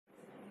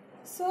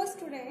So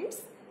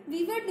students,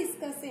 we were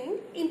discussing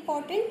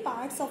important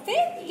parts of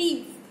a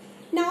leaf.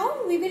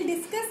 Now we will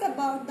discuss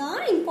about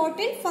the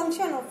important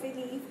function of a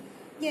leaf.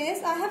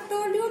 Yes, I have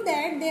told you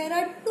that there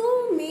are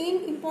two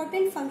main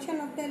important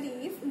functions of the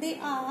leaf. They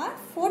are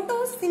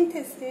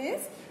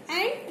photosynthesis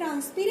and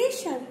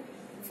transpiration.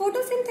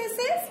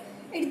 Photosynthesis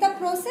is the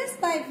process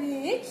by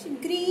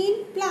which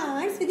green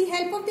plants, with the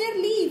help of their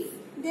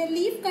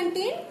leaf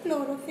contain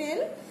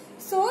chlorophyll.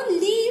 So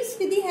leaves,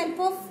 with the help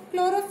of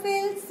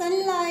chlorophyll,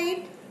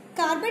 sunlight,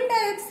 carbon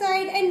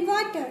dioxide and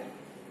water,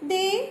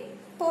 they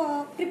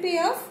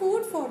prepare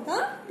food for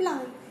the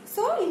plant.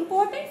 So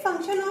important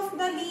function of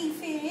the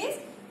leaf is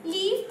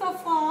leaf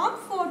perform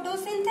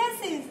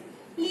photosynthesis.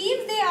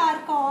 Leaves, they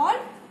are called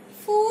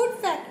food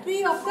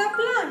factory of the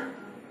plant.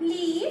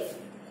 Leaf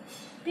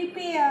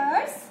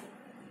prepares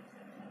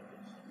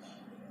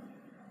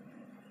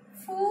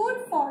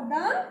food for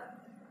the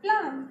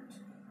plant.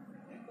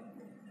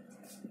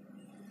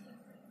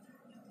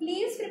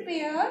 Leaves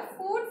prepare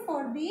food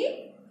for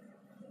the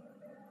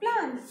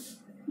plant.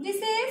 This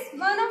is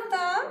one of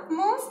the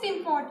most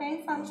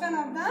important function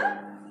of the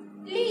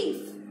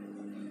leaf.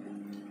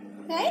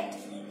 Right?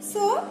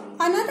 So,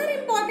 another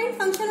important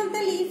function of the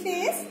leaf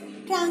is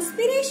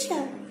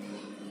transpiration.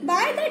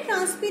 By the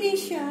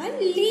transpiration,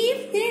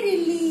 leaf they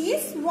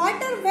release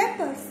water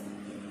vapors.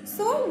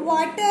 So,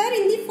 water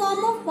in the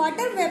form of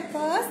water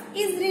vapors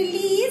is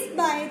released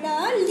by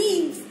the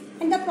leaves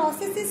and the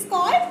process is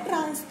called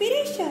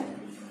transpiration.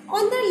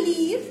 On the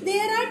leaves,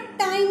 there are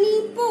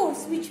tiny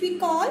pores which we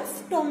call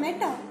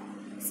stomata.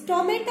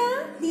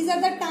 Stomata, these are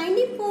the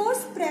tiny pores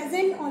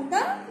present on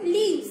the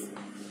leaves.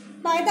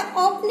 By the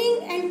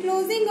opening and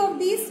closing of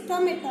these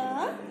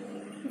stomata,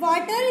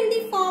 water in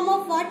the form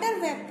of water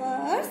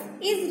vapors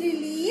is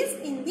released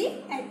in the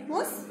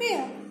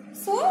atmosphere.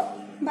 So,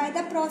 by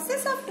the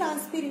process of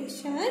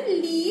transpiration,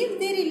 leaves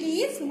they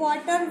release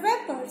water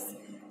vapors.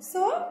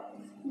 So,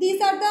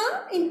 these are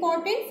the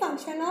important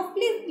function of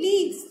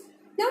leaves.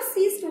 Now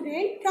see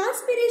student,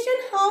 transpiration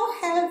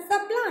how helps the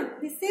plant.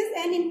 This is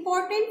an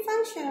important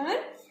function.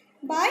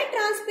 By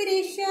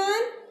transpiration,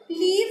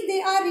 leaves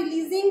they are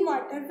releasing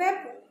water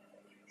vapor.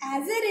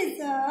 As a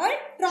result,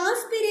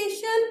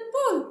 transpiration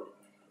pull.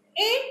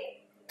 It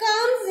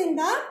comes in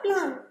the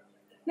plant.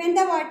 When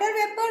the water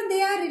vapor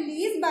they are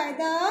released by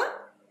the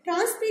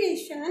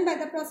transpiration, by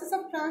the process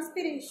of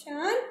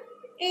transpiration,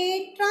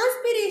 a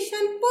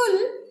transpiration pull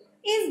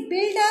is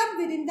built up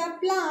within the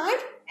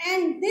plant.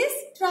 And this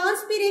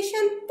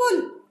transpiration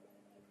pull,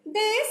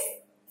 this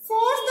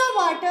force the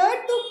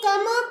water to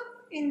come up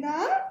in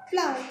the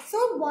plant.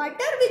 So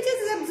water which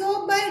is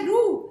absorbed by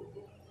root,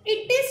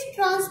 it is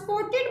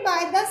transported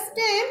by the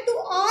stem to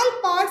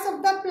all parts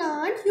of the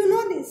plant. You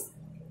know this.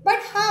 But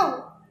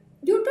how?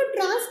 Due to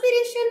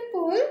transpiration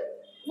pull,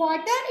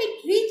 water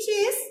it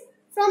reaches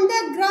from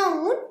the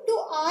ground to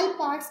all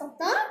parts of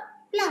the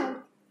plant.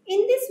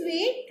 In this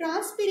way,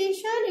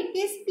 transpiration it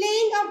is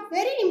playing a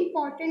very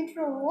important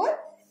role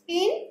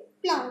in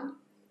plant.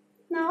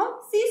 Now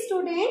see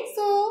students,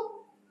 so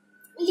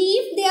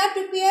leaf they are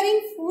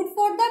preparing food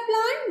for the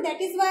plant,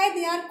 that is why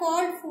they are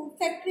called food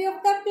factory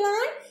of the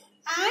plant,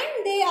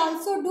 and they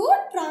also do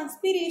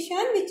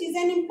transpiration which is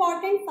an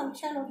important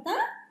function of the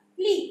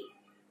leaf.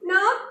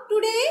 Now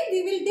today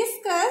we will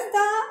discuss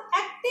the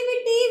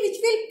activity which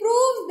will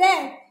prove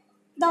that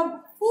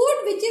the food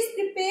which is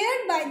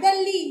prepared by the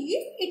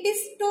leaf, it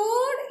is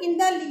stored in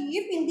the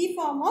leaf in the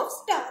form of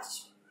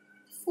starch.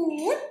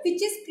 Food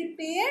which is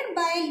prepared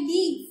by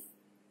leaf,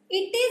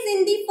 it is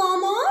in the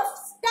form of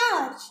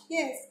starch.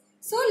 Yes.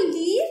 So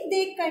leaf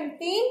they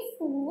contain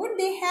food,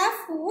 they have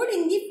food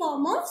in the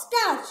form of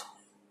starch.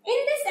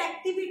 In this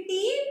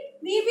activity,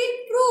 we will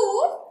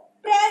prove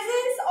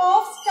presence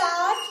of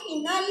starch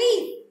in a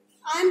leaf.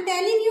 I am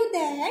telling you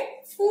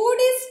that food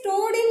is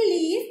stored in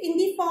leaf in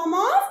the form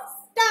of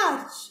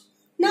starch.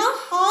 Now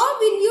how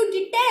will you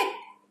detect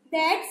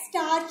that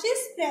starch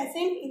is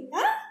present in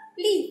the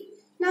leaf?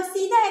 Now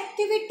see the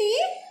activity.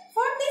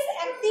 For this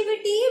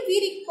activity,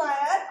 we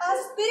require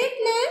a spirit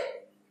lamp,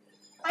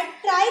 a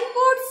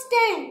tripod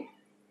stand,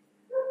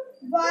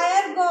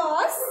 wire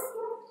gauze,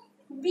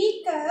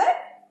 beaker,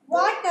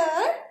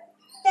 water,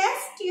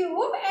 test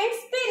tube and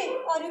spirit,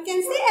 or you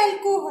can say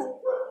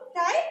alcohol.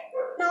 Right?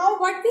 Now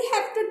what we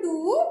have to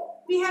do,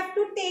 we have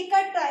to take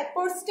a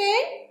tripod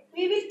stand,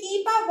 we will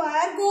keep a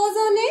wire gauze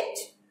on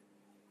it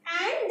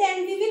and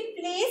then we will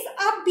place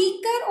a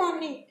beaker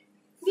on it.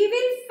 We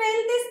will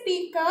fill this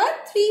beaker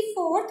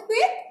 3/4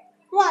 with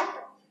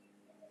water.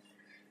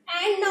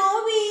 And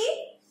now we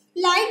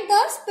light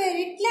the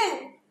spirit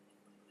lamp.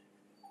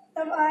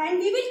 And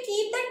we will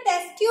keep the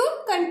test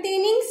tube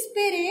containing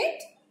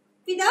spirit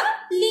with a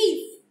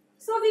leaf.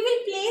 So we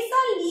will place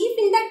a leaf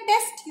in the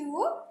test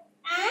tube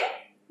and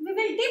we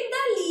will dip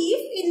the leaf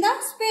in the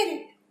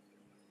spirit.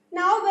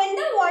 Now when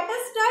the water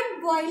starts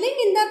boiling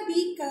in the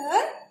beaker,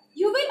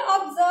 you will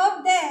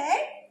observe that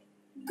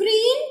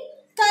green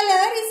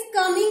color is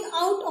coming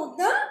out of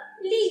the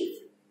leaf.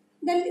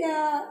 The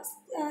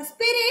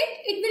spirit,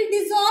 it will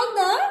dissolve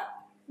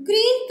the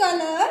green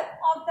color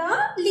of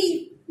the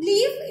leaf. Leaf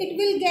it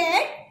will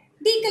get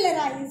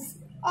decolorized.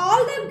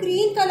 All the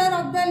green color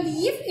of the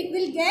leaf, it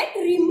will get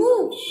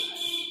removed.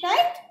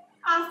 Right?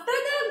 After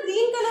the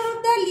green color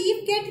of the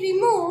leaf get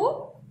removed,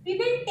 we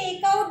will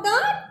take out the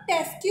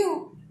test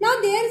tube. Now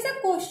there is a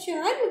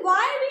question,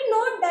 why we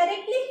not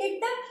directly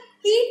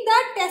heat the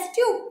test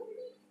tube?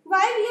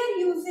 Why we are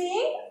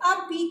using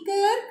a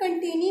beaker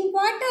containing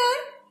water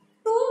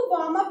to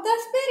warm up the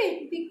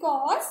spirit?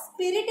 Because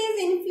spirit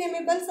is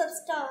inflammable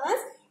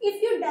substance.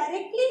 If you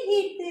directly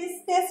heat this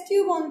test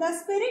tube on the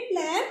spirit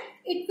lamp,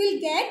 it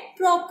will get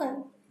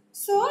broken.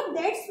 So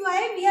that's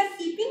why we are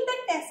keeping the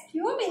test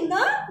tube in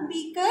the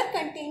beaker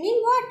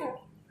containing water.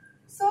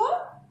 So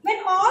when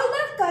all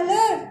the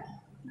color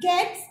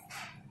gets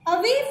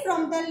away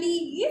from the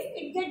leaf,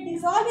 it gets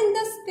dissolved in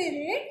the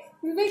spirit,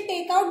 we will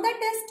take out the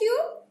test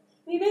tube,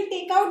 we will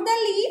take out the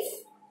leaf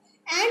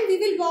and we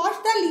will wash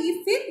the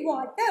leaf with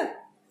water.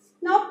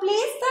 Now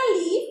place the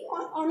leaf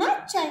on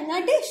a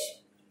china dish.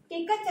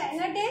 Take a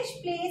china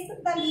dish, place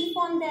the leaf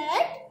on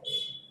that,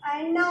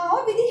 and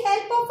now with the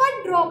help of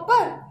a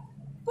dropper,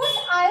 put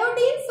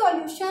iodine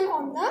solution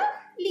on the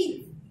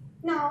leaf.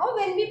 Now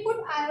when we put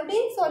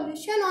iodine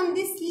solution on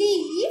this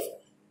leaf,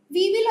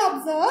 we will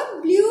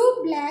observe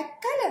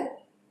blue-black color.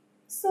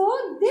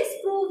 So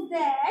this proves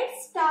that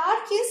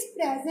starch is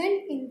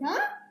present in the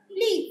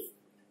leaf.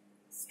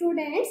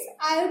 Students,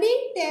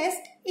 iodine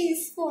test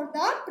is for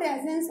the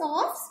presence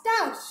of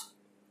starch.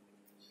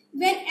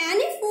 When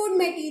any food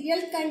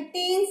material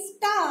contains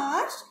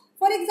starch,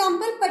 for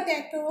example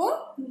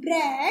potato,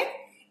 bread,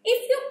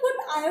 if you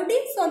put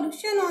iodine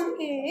solution on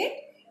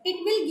it, it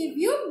will give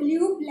you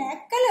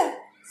blue-black color.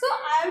 So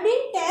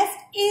iodine test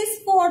is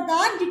for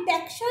the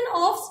detection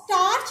of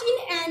starch in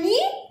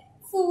any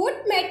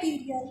food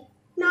material.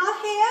 Now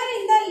here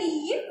in the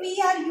leaf,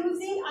 we are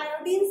using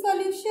iodine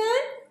solution.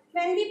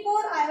 When we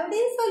pour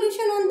iodine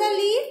solution on the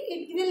leaf,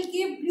 it will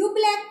give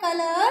blue-black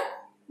color.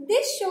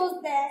 This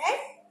shows that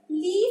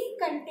leaf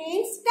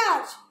contains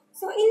starch.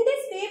 So in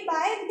this way,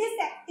 by this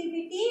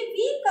activity,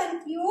 we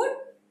conclude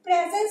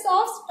presence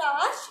of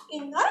starch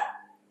in the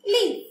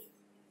leaf.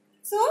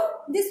 So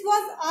this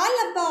was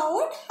all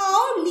about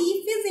how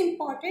leaf is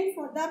important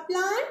for the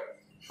plant,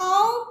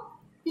 how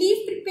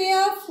leaf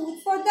prepare food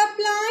for the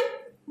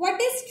plant, what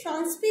is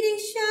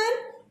transpiration,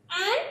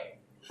 and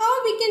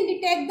how we can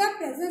detect the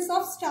presence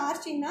of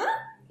starch in a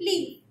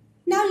leaf.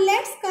 Now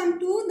let's come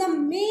to the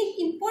main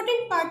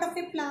important part of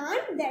a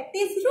plant, that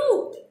is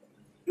root.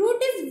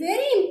 Root is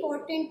very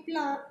important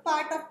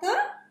part of the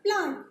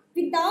plant.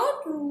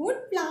 Without root,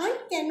 plant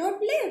cannot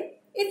live.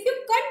 If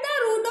you cut the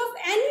root of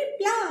any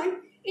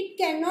plant, it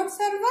cannot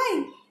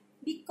survive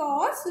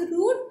because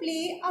root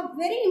play a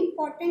very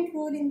important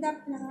role in the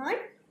plant.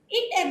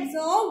 It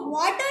absorbs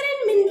water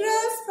and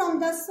minerals from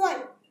the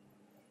soil,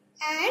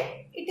 and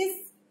it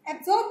is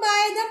absorbed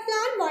by the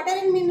plant.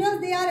 Water and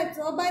minerals, they are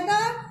absorbed by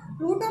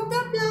the root of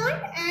the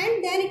plant,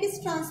 and then it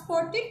is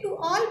transported to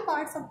all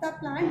parts of the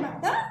plant by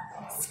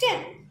the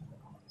stem.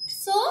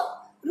 So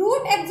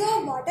root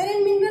absorb water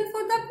and mineral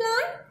for the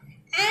plant,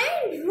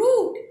 and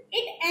root,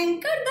 it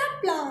anchors the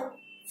plant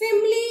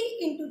firmly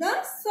into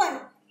the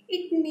soil.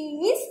 It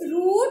means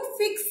root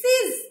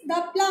fixes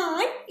the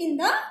plant in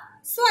the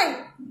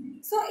soil.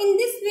 So in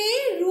this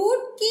way,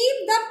 root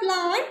keep the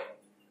plant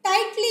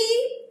tightly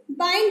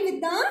bind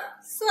with the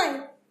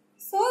soil.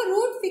 So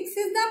root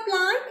fixes the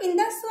plant in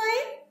the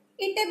soil.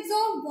 It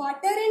absorbs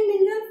water and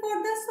mineral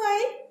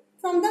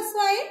from the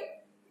soil,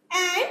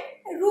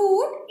 and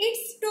root, it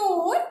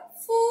stores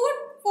food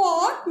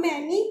for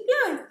many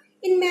plants.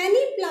 In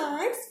many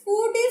plants,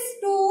 food is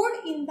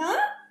stored in the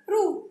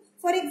root.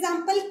 For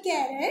example,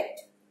 carrot,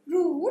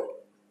 root,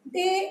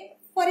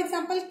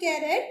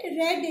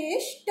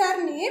 radish,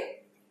 turnip,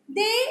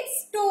 they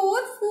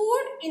store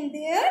food in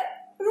their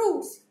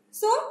roots.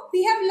 So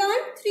we have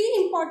learned three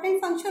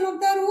important functions of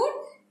the root.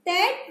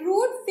 That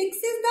root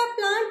fixes the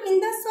plant in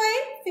the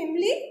soil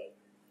firmly.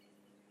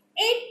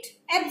 It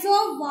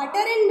absorbs water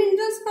and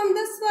minerals from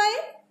the soil,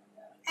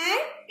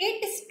 and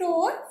it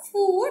stores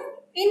food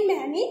in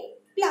many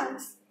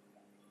plants.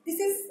 This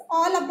is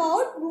all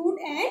about root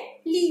and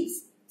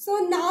leaves.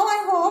 So now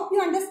I hope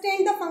you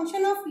understand the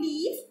function of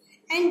leaf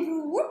and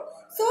root.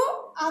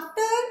 So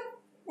after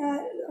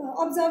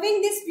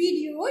observing this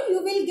video,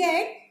 you will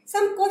get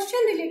some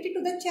questions related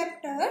to the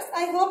chapters.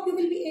 I hope you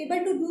will be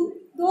able to do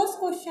those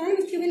questions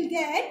which you will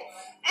get.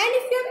 And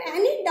if you have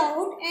any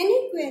doubt,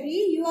 any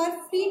query, you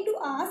are free to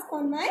ask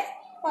on my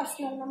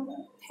personal number.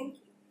 Thank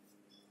you.